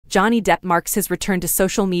Johnny Depp marks his return to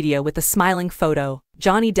social media with a smiling photo.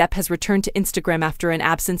 Johnny Depp has returned to Instagram after an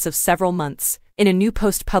absence of several months. In a new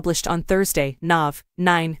post published on Thursday, Nov.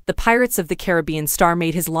 9, the Pirates of the Caribbean star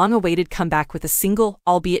made his long-awaited comeback with a single,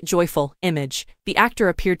 albeit joyful, image. The actor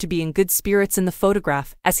appeared to be in good spirits in the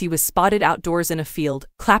photograph, as he was spotted outdoors in a field,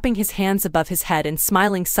 clapping his hands above his head and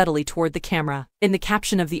smiling subtly toward the camera. In the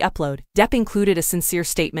caption of the upload, Depp included a sincere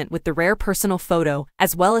statement with the rare personal photo,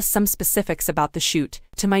 as well as some specifics about the shoot.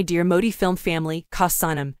 "To my dear Modi film family,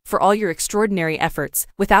 Kasanam, for all your extraordinary efforts,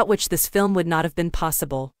 without which this film would not have been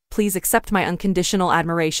possible. Please accept my unconditional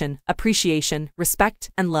admiration, appreciation,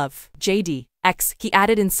 respect, and love. JD. X," he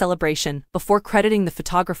added in celebration, before crediting the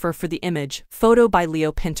photographer for the image. Photo by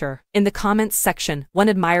Leo Pinter. In the comments section, one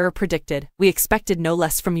admirer predicted, "We expected no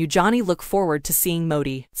less from you, Johnny. Look forward to seeing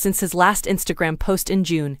Modi." Since his last Instagram post in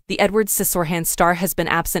June, the Edward Scissorhands star has been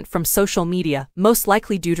absent from social media, most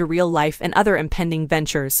likely due to real life and other impending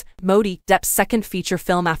ventures. Modi, Depp's second feature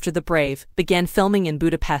film after The Brave, began filming in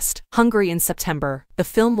Budapest, Hungary in September. The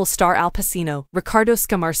film will star Al Pacino, Riccardo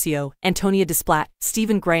Scamarcio, Antonia Desplat,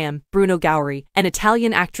 Stephen Graham, Bruno Gowry, and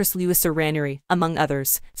Italian actress Luisa Ranieri, among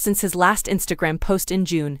others. Since his last Instagram post in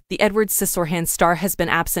June, the Edward Scissorhands star has been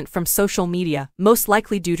absent from social media, most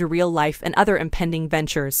likely due to real life and other impending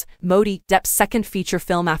ventures. Modi, Depp's second feature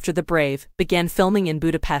film after The Brave, began filming in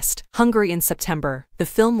Budapest, Hungary in September. The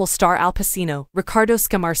film will star Al Pacino, Riccardo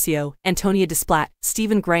Scamarcio, Antonia Desplat,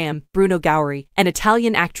 Stephen Graham, Bruno Gowry, and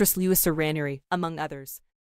Italian actress Luisa Ranieri, among others.